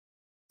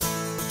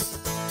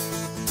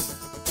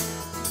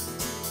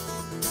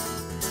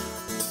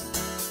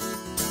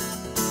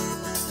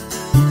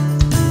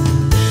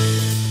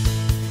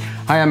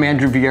Hi, I'm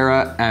Andrew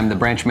Vieira. I'm the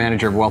branch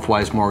manager of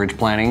Wealthwise Mortgage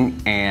Planning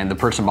and the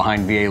person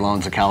behind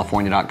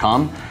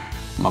VALoansofCalifornia.com.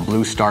 I'm a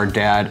Blue Star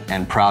dad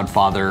and proud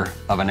father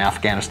of an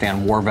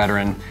Afghanistan war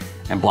veteran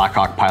and Black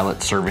Hawk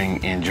pilot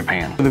serving in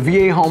Japan. The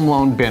VA home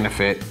loan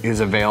benefit is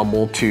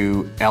available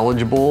to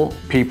eligible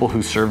people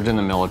who served in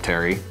the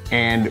military,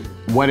 and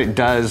what it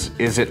does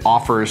is it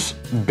offers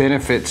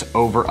benefits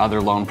over other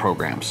loan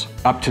programs.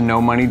 Up to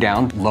no money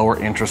down, lower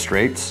interest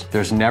rates,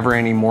 there's never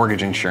any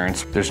mortgage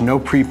insurance, there's no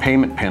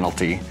prepayment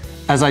penalty.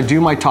 As I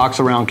do my talks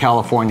around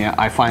California,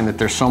 I find that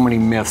there's so many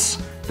myths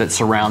that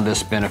surround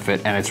this benefit,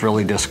 and it's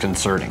really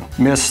disconcerting.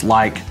 Myths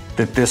like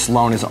that this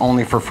loan is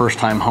only for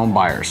first-time home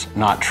buyers,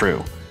 not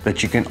true.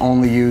 That you can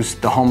only use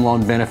the home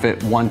loan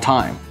benefit one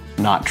time,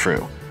 not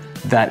true.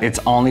 That it's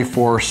only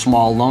for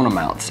small loan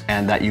amounts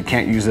and that you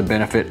can't use the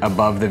benefit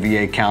above the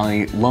VA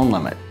county loan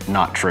limit,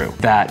 not true.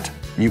 That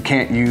you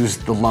can't use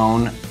the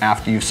loan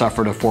after you've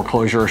suffered a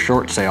foreclosure or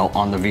short sale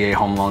on the VA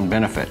home loan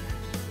benefit.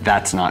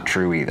 That's not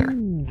true either.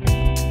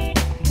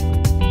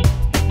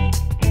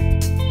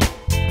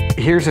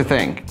 Here's the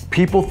thing,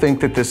 people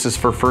think that this is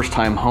for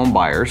first-time home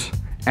buyers,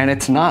 and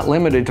it's not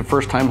limited to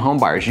first-time home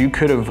buyers. You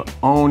could have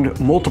owned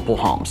multiple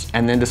homes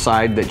and then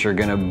decide that you're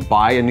gonna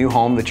buy a new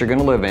home that you're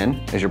gonna live in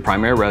as your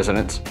primary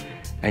residence,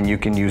 and you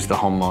can use the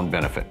home loan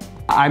benefit.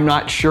 I'm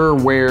not sure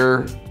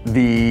where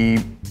the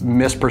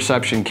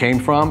misperception came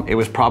from. It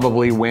was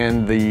probably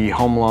when the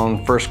home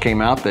loan first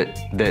came out that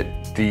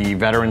the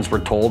veterans were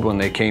told when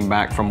they came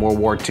back from World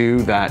War II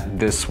that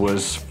this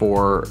was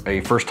for a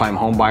first-time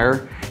home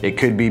buyer. It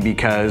could be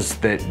because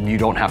that you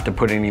don't have to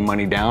put any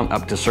money down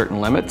up to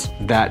certain limits.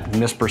 That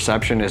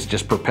misperception is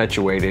just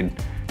perpetuated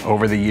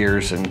over the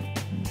years, and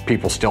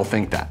people still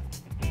think that.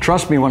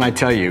 Trust me when I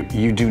tell you,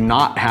 you do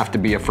not have to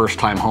be a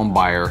first-time home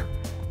buyer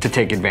to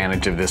take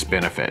advantage of this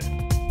benefit.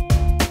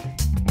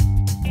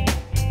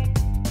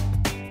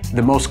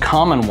 The most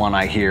common one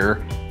I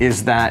hear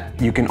is that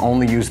you can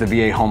only use the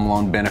VA home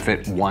loan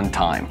benefit one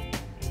time.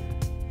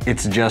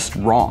 It's just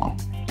wrong.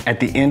 At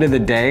the end of the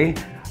day,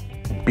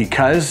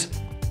 because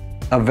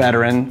a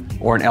veteran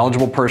or an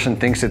eligible person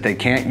thinks that they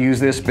can't use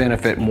this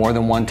benefit more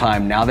than one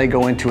time, now they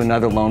go into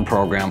another loan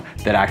program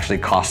that actually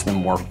costs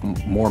them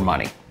more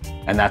money.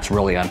 And that's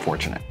really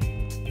unfortunate.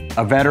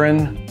 A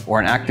veteran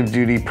or an active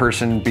duty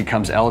person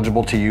becomes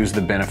eligible to use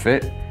the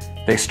benefit.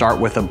 They start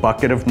with a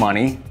bucket of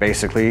money.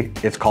 Basically,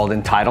 it's called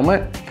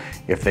entitlement.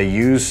 If they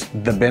use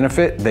the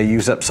benefit, they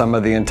use up some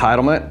of the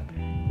entitlement.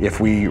 If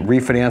we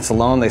refinance the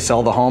loan, they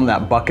sell the home,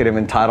 that bucket of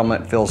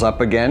entitlement fills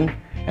up again,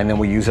 and then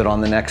we use it on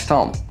the next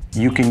home.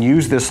 You can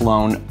use this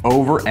loan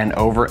over and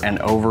over and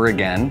over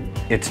again.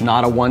 It's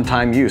not a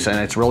one-time use, and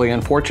it's really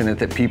unfortunate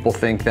that people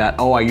think that,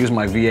 oh, I use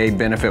my VA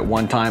benefit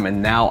one time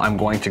and now I'm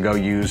going to go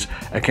use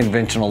a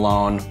conventional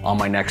loan on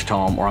my next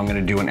home, or I'm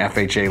gonna do an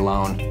FHA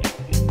loan.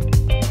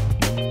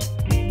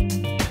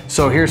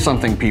 So here's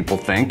something people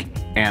think,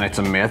 and it's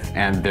a myth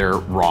and they're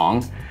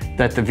wrong,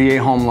 that the VA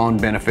home loan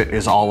benefit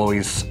is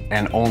always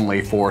and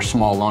only for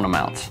small loan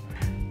amounts.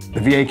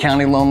 The VA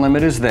county loan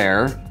limit is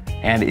there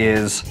and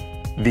is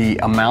the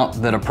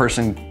amount that a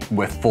person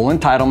with full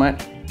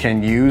entitlement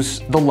can use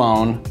the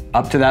loan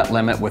up to that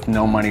limit with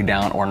no money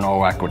down or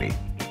no equity.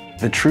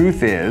 The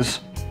truth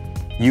is,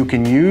 you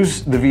can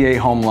use the VA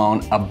home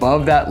loan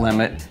above that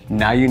limit.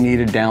 Now you need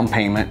a down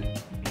payment,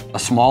 a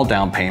small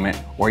down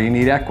payment, or you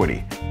need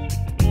equity.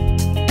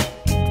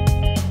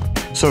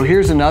 So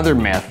here's another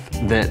myth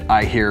that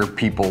I hear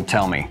people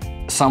tell me.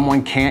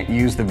 Someone can't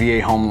use the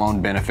VA home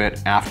loan benefit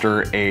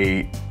after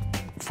a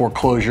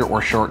foreclosure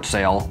or short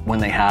sale when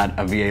they had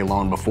a VA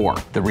loan before.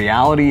 The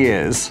reality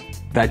is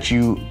that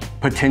you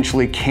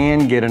potentially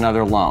can get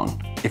another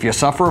loan. If you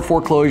suffer a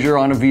foreclosure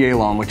on a VA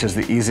loan, which is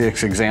the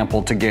easiest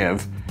example to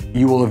give,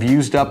 you will have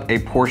used up a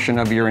portion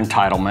of your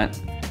entitlement,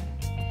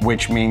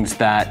 which means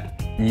that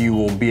you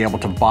will be able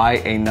to buy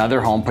another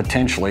home,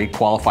 potentially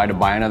qualify to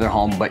buy another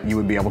home, but you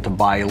would be able to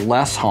buy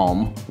less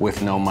home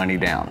with no money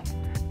down.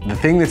 The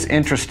thing that's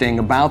interesting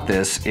about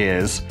this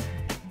is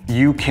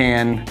you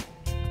can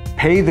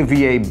pay the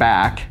VA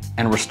back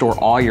and restore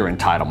all your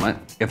entitlement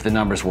if the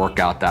numbers work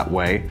out that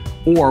way.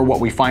 Or what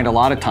we find a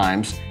lot of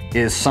times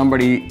is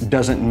somebody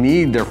doesn't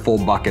need their full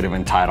bucket of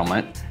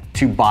entitlement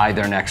to buy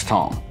their next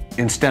home.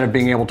 Instead of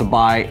being able to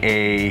buy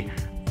a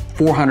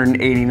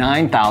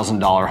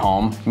 $489,000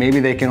 home, maybe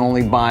they can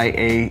only buy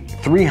a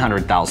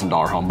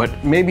 $300,000 home,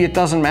 but maybe it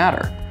doesn't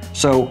matter.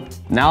 So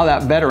now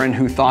that veteran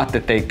who thought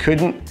that they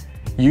couldn't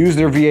use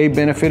their VA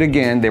benefit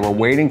again, they were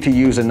waiting to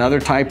use another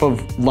type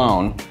of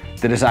loan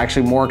that is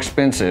actually more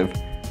expensive,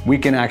 we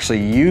can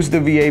actually use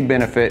the VA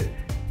benefit,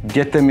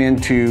 get them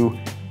into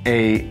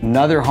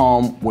another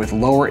home with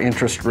lower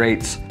interest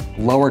rates,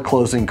 lower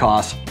closing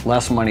costs,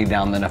 less money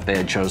down than if they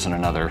had chosen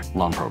another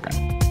loan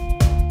program.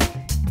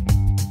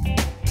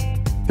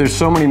 There's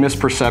so many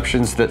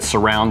misperceptions that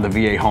surround the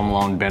VA home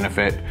loan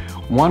benefit.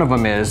 One of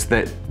them is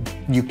that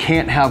you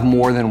can't have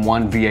more than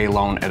one VA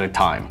loan at a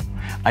time.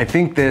 I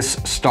think this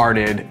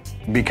started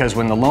because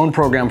when the loan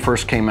program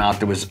first came out,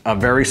 there was a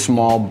very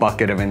small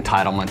bucket of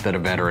entitlement that a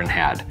veteran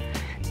had.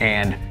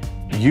 And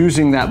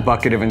using that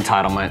bucket of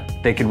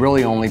entitlement, they could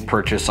really only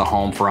purchase a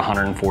home for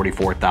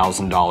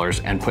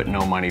 $144,000 and put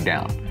no money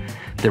down.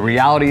 The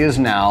reality is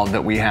now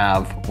that we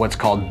have what's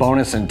called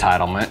bonus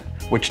entitlement,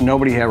 which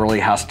nobody really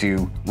has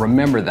to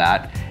remember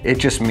that. It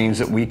just means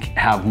that we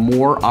have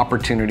more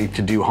opportunity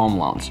to do home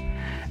loans.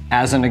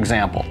 As an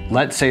example,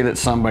 let's say that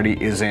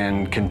somebody is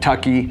in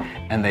Kentucky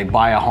and they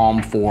buy a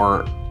home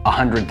for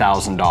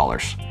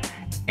 $100,000,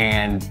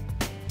 and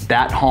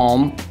that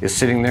home is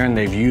sitting there and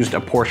they've used a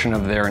portion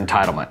of their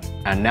entitlement.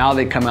 And now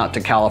they come out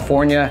to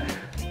California,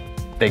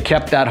 they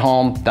kept that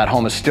home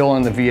is still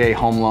in the VA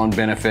home loan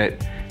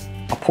benefit.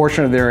 A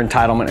portion of their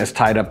entitlement is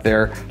tied up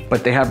there,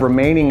 but they have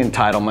remaining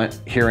entitlement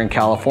here in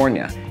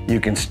California. You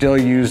can still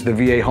use the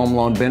VA home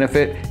loan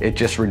benefit, it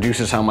just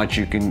reduces how much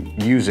you can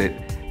use it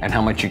and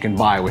how much you can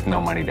buy with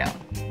no money down.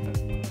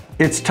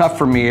 It's tough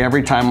for me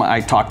every time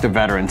I talk to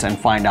veterans and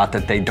find out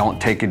that they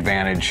don't take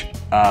advantage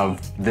of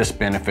this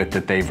benefit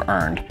that they've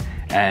earned.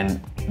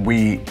 And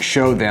we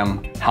show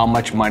them how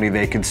much money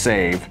they could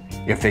save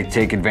if they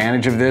take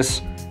advantage of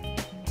this,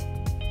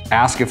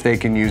 ask if they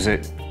can use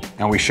it,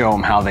 and we show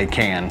them how they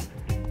can,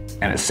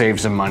 and it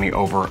saves them money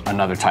over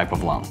another type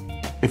of loan.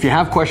 If you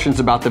have questions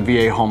about the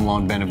VA home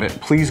loan benefit,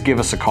 please give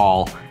us a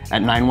call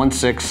at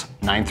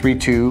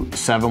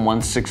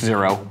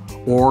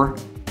 916-932-7160, or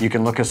you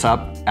can look us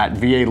up at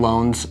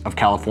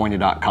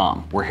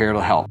VALoansofCalifornia.com. We're here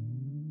to help.